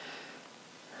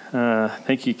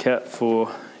Thank you, Kat,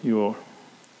 for your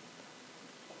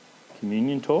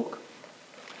communion talk.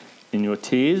 In your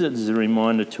tears, it is a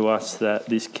reminder to us that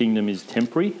this kingdom is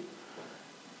temporary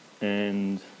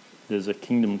and there's a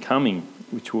kingdom coming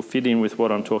which will fit in with what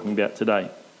I'm talking about today,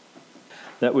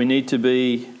 that we need to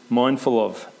be mindful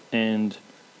of and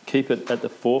keep it at the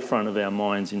forefront of our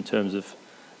minds in terms of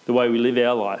the way we live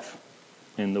our life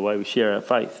and the way we share our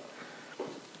faith.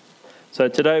 So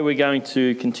today we're going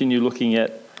to continue looking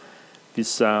at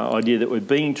this idea that we're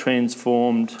being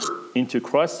transformed into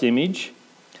Christ's image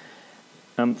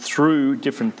through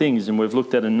different things, and we've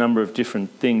looked at a number of different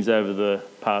things over the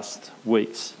past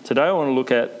weeks. Today I want to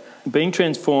look at being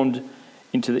transformed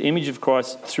into the image of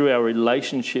Christ through our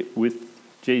relationship with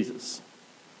Jesus.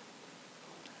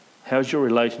 How's your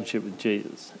relationship with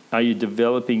Jesus? Are you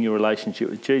developing your relationship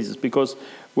with Jesus? Because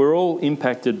we're all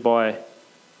impacted by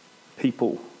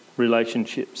people,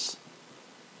 relationships.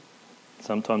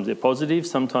 Sometimes they're positive,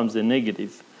 sometimes they're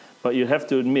negative. But you have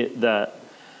to admit that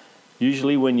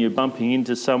usually when you're bumping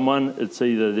into someone, it's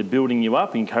either they're building you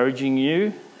up, encouraging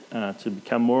you to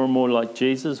become more and more like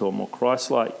Jesus or more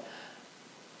Christ-like,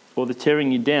 or they're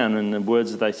tearing you down and the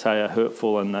words that they say are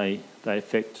hurtful and they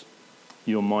affect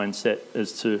your mindset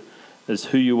as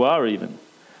who you are even.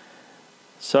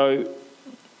 So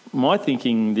my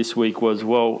thinking this week was,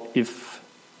 well, if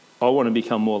I want to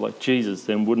become more like Jesus,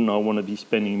 then wouldn't I want to be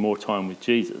spending more time with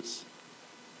Jesus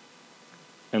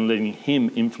and letting him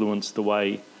influence the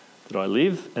way that I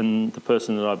live and the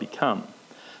person that I become?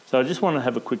 So I just want to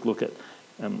have a quick look at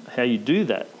how you do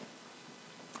that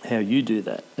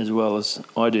as well as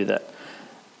I do that,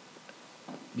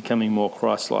 becoming more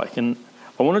Christ-like. And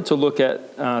I wanted to look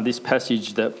at this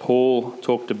passage that Paul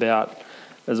talked about.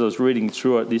 As I was reading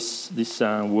through it, this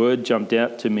word jumped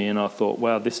out to me and I thought,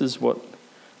 wow, this is what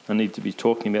I need to be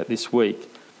talking about this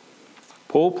week.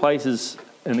 Paul places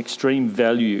an extreme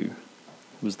value,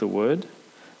 was the word,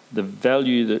 the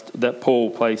value that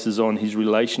Paul places on his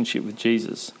relationship with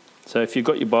Jesus. So if you've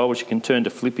got your Bibles, you can turn to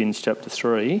Philippians chapter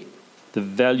 3, the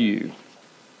value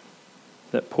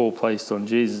that Paul placed on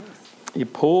Jesus. Yeah,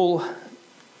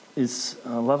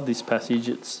 I love this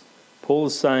passage. Paul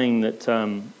is saying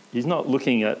that he's not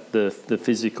looking at the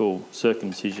physical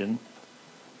circumcision,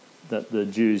 that the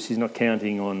Jews, he's not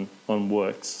counting on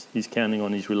works. He's counting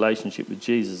on his relationship with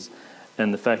Jesus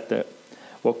and the fact that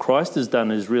what Christ has done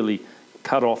is really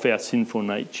cut off our sinful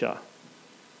nature.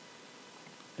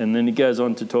 And then he goes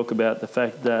on to talk about the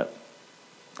fact that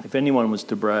if anyone was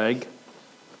to brag,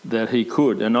 that he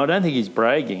could. And I don't think he's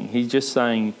bragging. He's just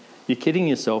saying, you're kidding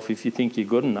yourself if you think you're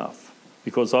good enough,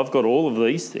 because I've got all of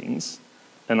these things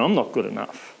and I'm not good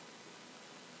enough.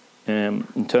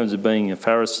 In terms of being a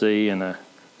Pharisee and the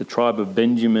tribe of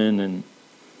Benjamin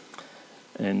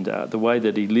and the way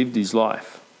that he lived his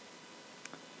life.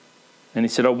 And he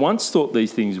said, I once thought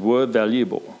these things were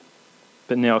valuable,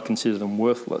 but now I consider them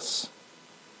worthless.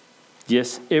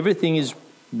 Yes, everything is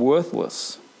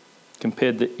worthless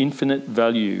compared to the infinite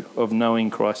value of knowing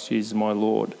Christ Jesus my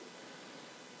Lord.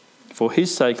 For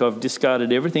his sake I've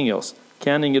discarded everything else,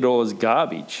 counting it all as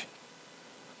garbage,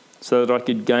 so that I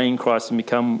could gain Christ and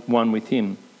become one with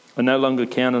him. I no longer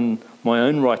count on my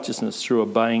own righteousness through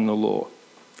obeying the law.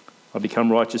 I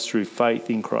become righteous through faith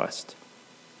in Christ.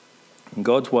 And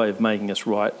God's way of making us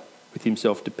right with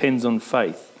himself depends on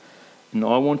faith. And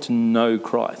I want to know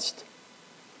Christ.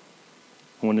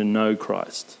 I want to know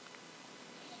Christ.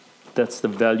 That's the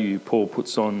value Paul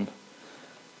puts on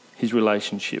his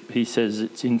relationship. He says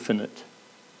it's infinite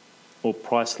or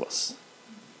priceless.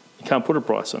 You can't put a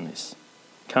price on this.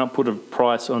 You can't put a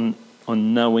price on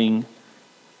knowing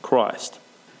Christ.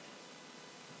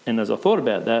 And as I thought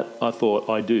about that, I thought,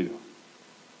 I do.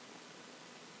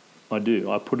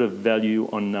 I put a value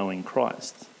on knowing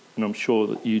Christ. And I'm sure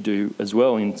that you do as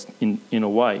well in a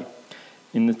way.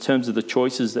 In the terms of the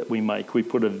choices that we make, we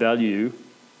put a value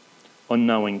on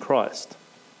knowing Christ.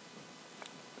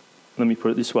 Let me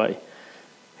put it this way.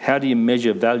 How do you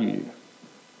measure value?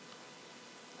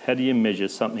 How do you measure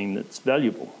something that's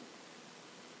valuable?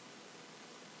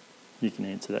 You can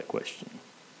answer that question.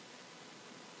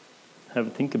 Have a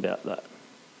think about that.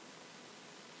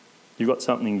 You've got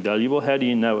something valuable. How do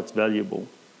you know it's valuable?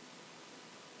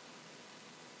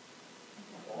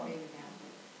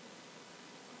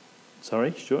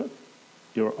 Sorry, Stuart?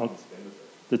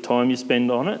 The time you spend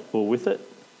on it or with it?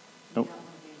 Nope.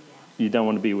 You don't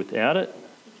want to be without it.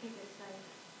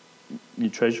 You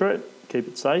treasure it, keep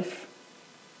it safe.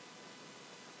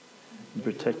 You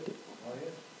protect it.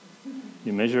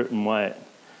 You measure it and weigh it.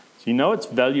 So you know it's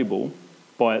valuable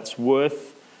by its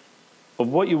worth of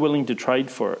what you're willing to trade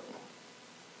for it.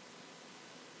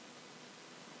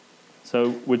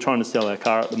 So we're trying to sell our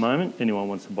car at the moment. Anyone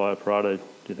wants to buy a Prado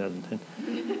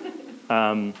 2010?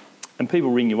 And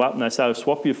people ring you up and they say, I'll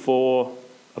swap you for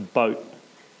a boat.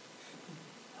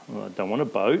 Well, I don't want a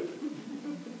boat.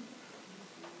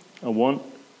 I want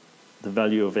the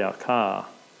value of our car.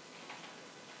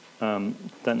 Don't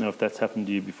know if that's happened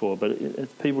to you before,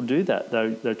 but people do that.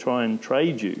 They try and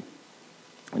trade you.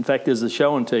 In fact, there's a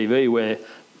show on TV where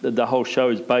the whole show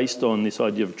is based on this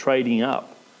idea of trading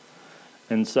up.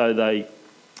 And so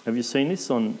have you seen this?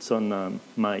 It's on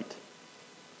Mate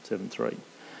 7.3.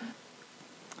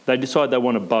 They decide they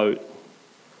want a boat,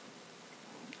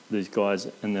 these guys,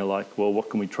 and they're like, well, what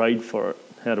can we trade for it?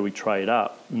 How do we trade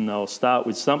up? And they'll start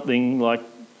with something like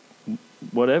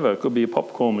whatever. It could be a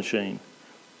popcorn machine.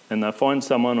 And they'll find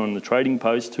someone on the trading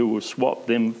post who will swap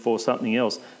them for something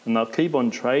else. And they'll keep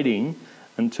on trading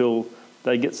until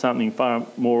they get something far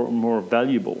more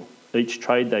valuable. Each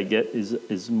trade they get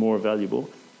is more valuable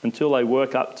until they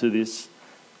work up to this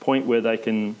point where they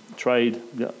can trade.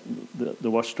 The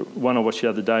one I watched the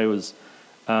other day was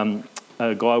a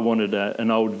guy wanted an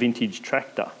old vintage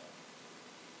tractor.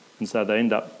 And so they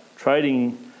end up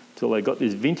trading till they got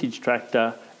this vintage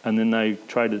tractor, and then they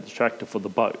traded the tractor for the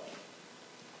boat.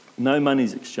 No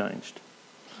money's exchanged.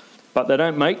 But they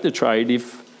don't make the trade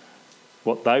if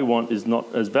what they want is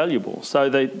not as valuable. So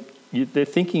they're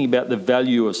thinking about the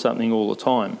value of something all the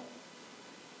time.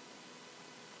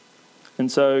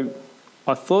 And so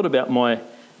I thought about my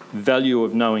value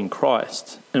of knowing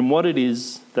Christ and what it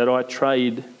is that I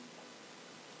trade.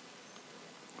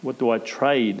 What do I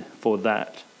trade for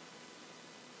that?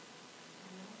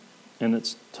 And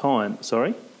it's time.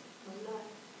 Sorry?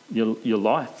 Your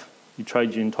life. You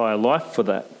trade your entire life for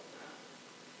that.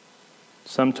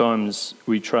 Sometimes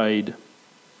we trade.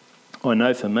 I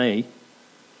know for me,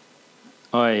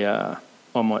 I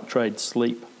might trade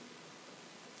sleep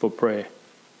for prayer.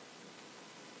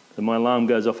 So my alarm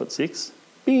goes off at 6.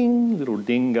 Bing, little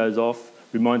ding goes off.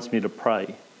 Reminds me to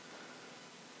pray.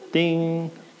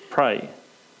 Ding, pray.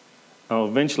 I'll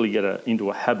eventually get into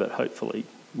a habit, hopefully,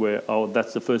 where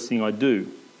that's the first thing I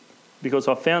do. Because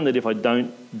I found that if I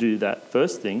don't do that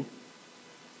first thing,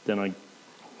 then I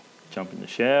jump in the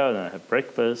shower and I have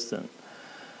breakfast and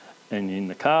in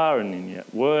the car and then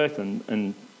at work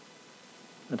and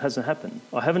it hasn't happened.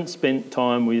 I haven't spent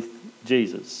time with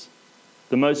Jesus,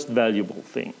 the most valuable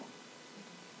thing,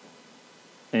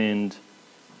 and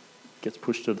gets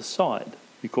pushed to the side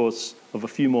because of a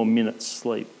few more minutes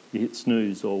sleep. You hit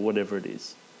snooze or whatever it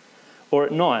is. Or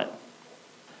at night,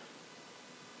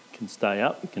 you can stay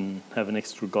up, you can have an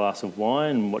extra glass of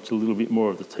wine and watch a little bit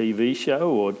more of the TV show,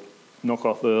 or knock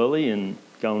off early and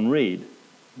go and read.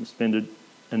 And spend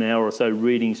an hour or so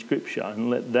reading scripture and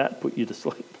let that put you to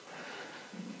sleep.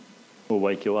 Or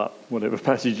wake you up, whatever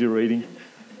passage you're reading.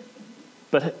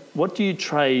 But what do you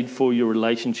trade for your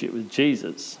relationship with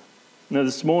Jesus? Now,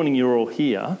 this morning you're all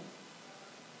here,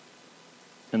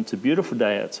 and it's a beautiful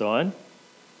day outside,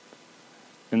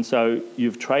 and so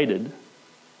you've traded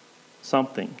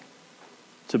something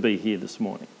to be here this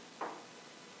morning.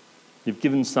 You've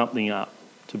given something up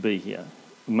to be here.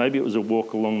 Maybe it was a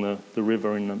walk along the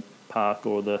river in the park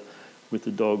or with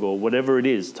the dog or whatever it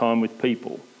is, time with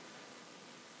people.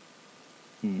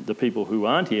 The people who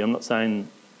aren't here, I'm not saying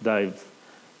they're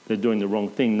doing the wrong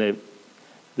thing.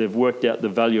 They've worked out the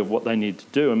value of what they need to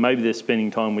do, and maybe they're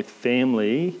spending time with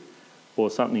family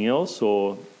or something else,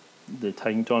 or they're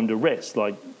taking time to rest.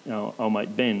 Like our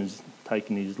mate Ben has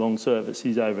taken his long service.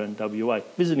 He's over in WA,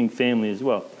 visiting family as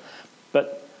well.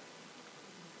 But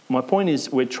my point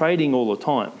is, we're trading all the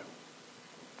time.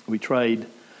 We trade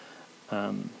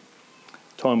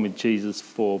time with Jesus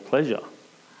for pleasure.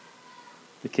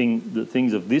 The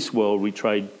things of this world we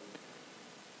trade.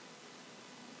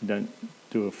 We don't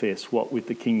do a fair swap with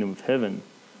the kingdom of heaven.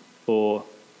 Or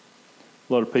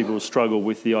a lot of people struggle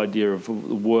with the idea of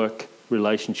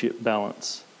work-relationship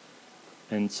balance.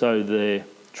 And so they're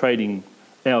trading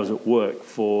hours at work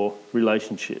for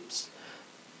relationships.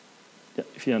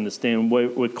 If you understand,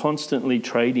 we're constantly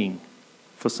trading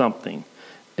for something.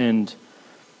 And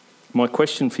my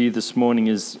question for you this morning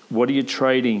is, what are you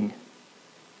trading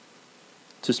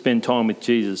to spend time with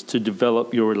Jesus, to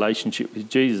develop your relationship with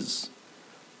Jesus?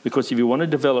 Because if you want to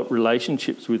develop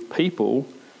relationships with people,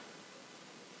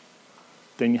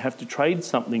 then you have to trade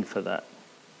something for that.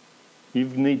 You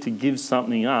need to give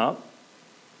something up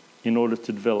in order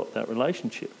to develop that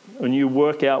relationship. And you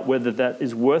work out whether that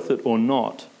is worth it or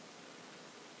not.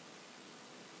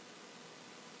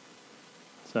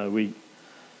 So we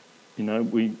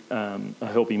are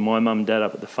helping my mum and dad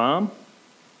up at the farm,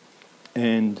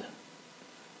 and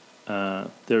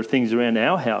there are things around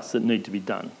our house that need to be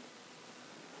done.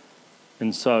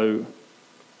 And so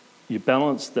you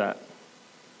balance that.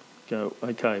 Go,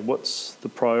 okay, what's the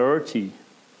priority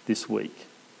this week?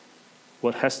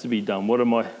 What has to be done? What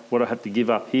I have to give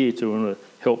up here to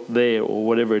help there, or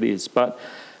whatever it is. But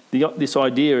this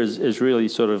idea has really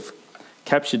sort of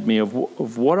captured me of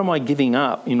what am I giving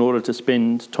up in order to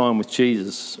spend time with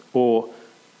Jesus? Or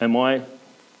am I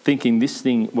thinking this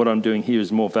thing, what I'm doing here,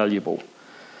 is more valuable?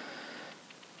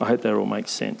 I hope that all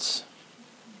makes sense.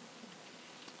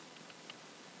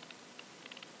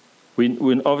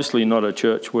 We're obviously not a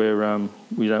church where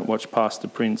we don't watch Pastor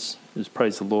Prince, who's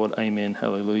praise the Lord, amen,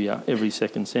 hallelujah, every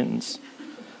second sentence.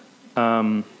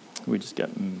 We just go,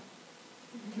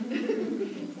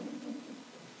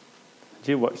 Did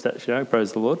you watch that show,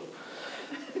 praise the Lord?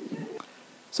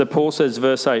 So Paul says,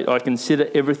 verse 8, I consider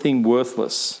everything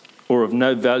worthless or of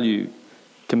no value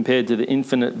compared to the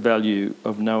infinite value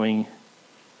of knowing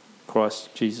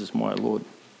Christ Jesus my Lord.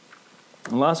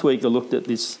 And last week I looked at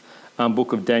this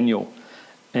book of Daniel,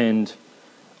 and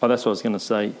that's what I was going to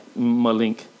say, my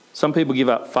link. Some people give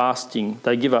up fasting,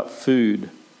 they give up food.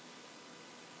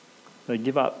 They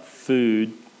give up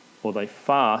food, or they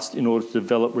fast in order to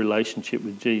develop relationship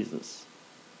with Jesus.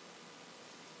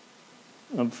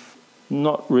 I've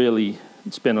not really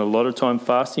spent a lot of time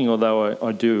fasting, although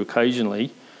I do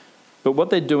occasionally. But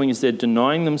what they're doing is they're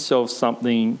denying themselves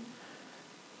something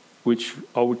which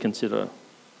I would consider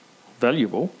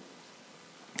valuable,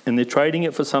 and they're trading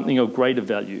it for something of greater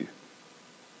value,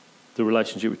 the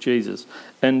relationship with Jesus.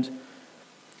 And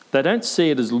they don't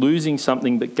see it as losing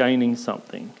something but gaining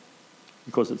something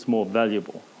because it's more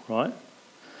valuable, right?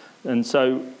 And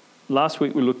so last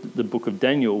week we looked at the book of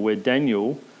Daniel, where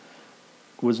Daniel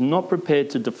was not prepared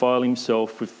to defile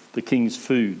himself with the king's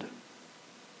food.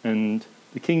 And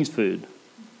the king's food,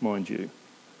 mind you.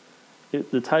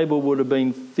 The table would have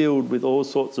been filled with all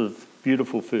sorts of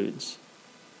beautiful foods.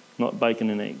 Not bacon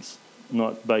and eggs,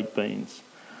 not baked beans.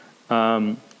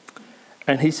 And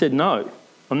he said, no,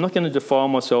 I'm not going to defile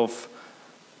myself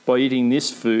by eating this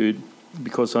food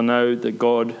because I know that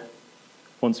God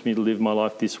wants me to live my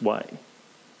life this way.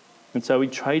 And so he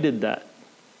traded that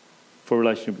for a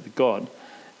relationship with God.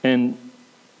 And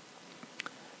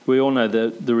we all know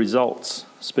that the results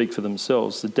speak for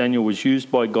themselves. That Daniel was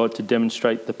used by God to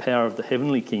demonstrate the power of the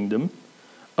heavenly kingdom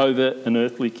over an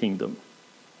earthly kingdom.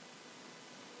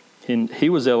 And he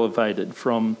was elevated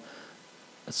from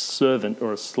a servant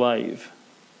or a slave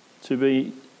to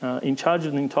be in charge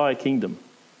of the entire kingdom.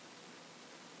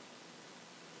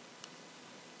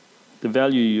 The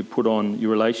value you put on your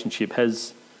relationship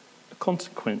has a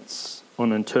consequence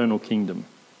on an eternal kingdom.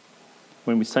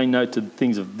 When we say no to the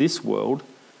things of this world,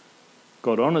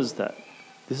 God honours that.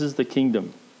 This is the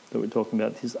kingdom that we're talking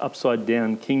about, this upside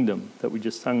down kingdom that we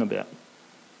just sung about,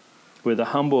 where the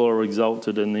humble are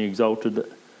exalted and the exalted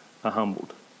are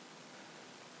humbled.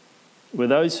 Where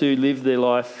those who live their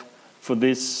life for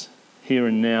this here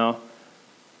and now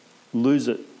lose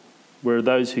it. Where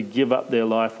those who give up their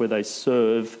life where they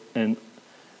serve and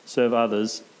serve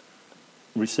others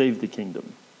receive the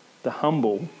kingdom. The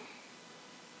humble,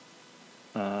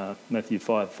 Matthew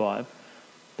 5:5,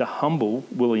 the humble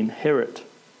will inherit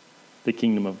the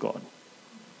kingdom of God.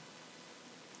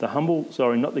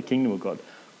 Not the kingdom of God.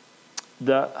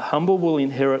 The humble will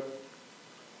inherit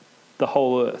the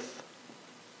whole earth.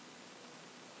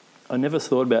 I never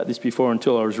thought about this before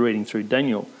until I was reading through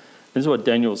Daniel. This is what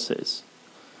Daniel says.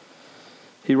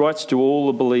 He writes to all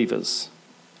the believers,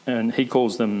 and he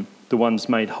calls them the ones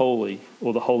made holy,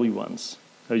 or the holy ones.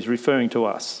 So he's referring to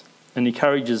us. And he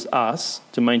encourages us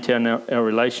to maintain our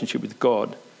relationship with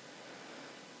God.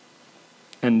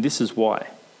 And this is why.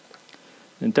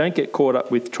 And don't get caught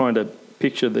up with trying to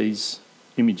picture these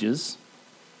images.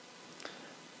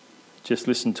 Just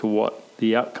listen to what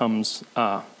the outcomes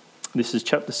are. This is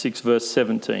chapter 6, verse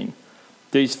 17.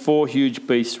 These 4 huge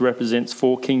beasts represents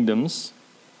 4 kingdoms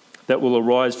that will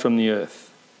arise from the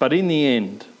earth. But in the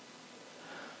end,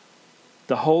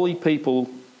 the holy people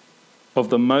of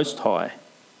the Most High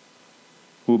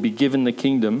will be given the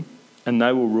kingdom, and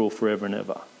they will rule forever and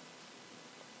ever.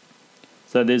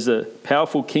 So there's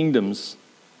powerful kingdoms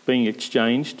being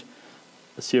exchanged.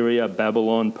 Assyria,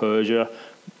 Babylon, Persia,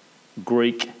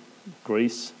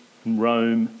 Greece,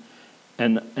 Rome,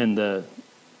 and the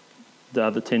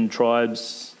other 10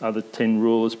 tribes, other 10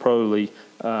 rulers, probably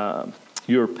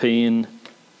European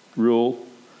rule,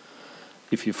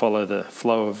 if you follow the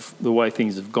flow of the way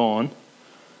things have gone.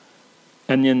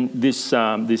 And then this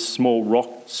small rock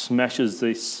smashes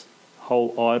this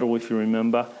whole idol, if you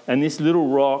remember. And this little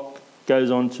rock goes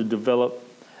on to develop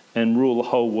and rule the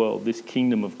whole world. This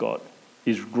kingdom of God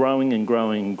is growing and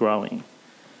growing and growing.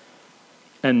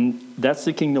 And that's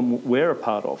the kingdom we're a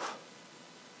part of.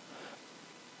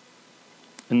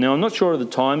 And now I'm not sure of the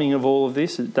timing of all of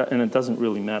this, and it doesn't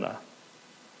really matter.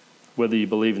 Whether you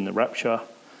believe in the rapture,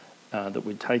 that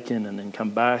we're taken and then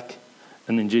come back,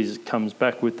 and then Jesus comes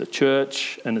back with the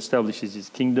church and establishes his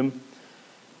kingdom.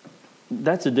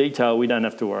 That's a detail we don't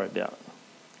have to worry about.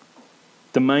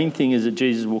 The main thing is that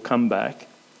Jesus will come back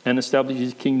and establish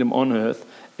his kingdom on earth,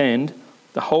 and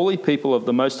the holy people of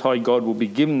the Most High God will be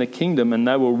given the kingdom, and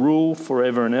they will rule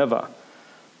forever and ever.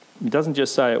 It doesn't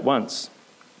just say it once.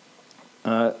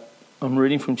 I'm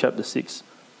reading from chapter 6,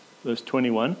 verse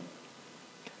 21.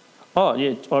 Oh,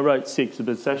 yeah, I wrote 6, but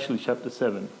it's actually chapter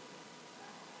 7.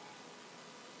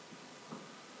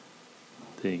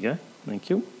 There you go. Thank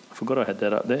you. I forgot I had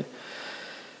that up there.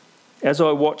 As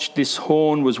I watched, this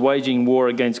horn was waging war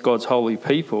against God's holy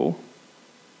people.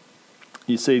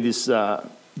 You see, this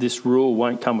rule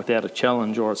won't come without a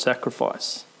challenge or a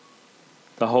sacrifice.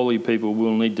 The holy people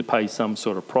will need to pay some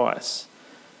sort of price.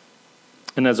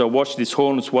 And as I watched, this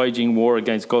horn was waging war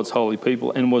against God's holy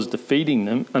people and was defeating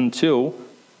them until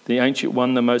the Ancient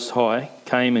One, the Most High,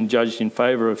 came and judged in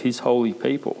favour of his holy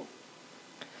people.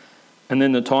 And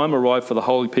then the time arrived for the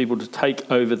holy people to take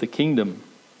over the kingdom.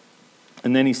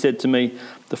 And then he said to me,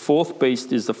 the fourth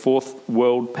beast is the fourth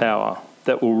world power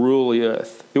that will rule the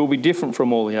earth. It will be different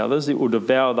from all the others. It will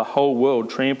devour the whole world,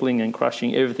 trampling and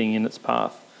crushing everything in its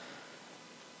path.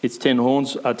 Its 10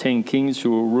 horns are 10 kings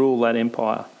who will rule that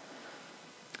empire.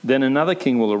 Then another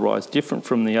king will arise, different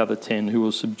from the other 10, who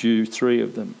will subdue 3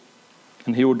 of them.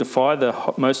 And he will defy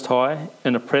the Most High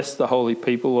and oppress the holy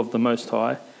people of the Most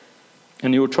High.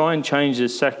 And he will try and change their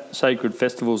sacred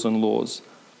festivals and laws.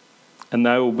 And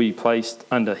they will be placed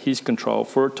under his control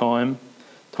for a time,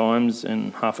 times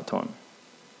and half a time.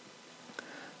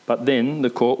 But then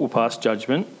the court will pass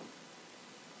judgment,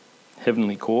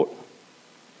 heavenly court,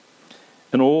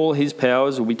 and all his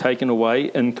powers will be taken away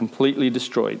and completely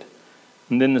destroyed.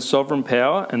 And then the sovereign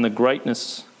power and the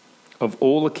greatness of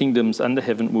all the kingdoms under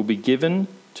heaven will be given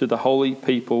to the holy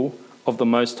people of the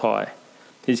Most High.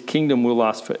 His kingdom will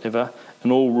last forever,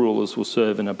 and all rulers will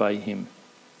serve and obey him.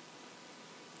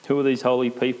 Who are these holy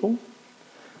people?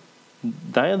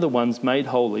 They are the ones made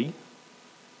holy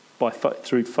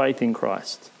through faith in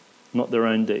Christ, not their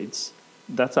own deeds.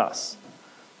 That's us.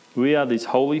 We are these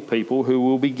holy people who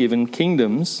will be given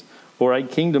kingdoms, or a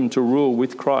kingdom to rule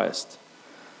with Christ.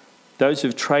 Those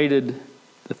who've traded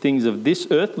the things of this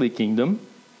earthly kingdom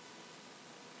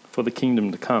for the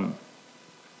kingdom to come.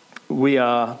 We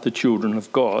are the children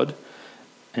of God,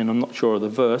 and I'm not sure of the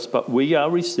verse, but we are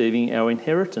receiving our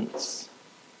inheritance.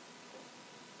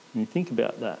 And you think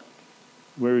about that.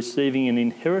 We're receiving an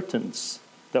inheritance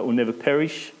that will never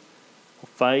perish or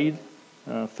fade.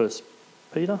 1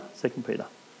 Peter, 2 Peter,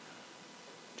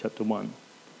 chapter 1.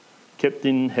 Kept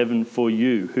in heaven for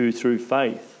you, who through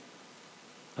faith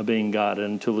are being guarded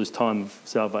until this time of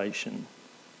salvation.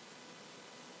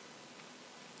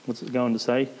 What's it going to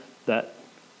say? That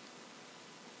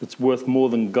it's worth more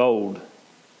than gold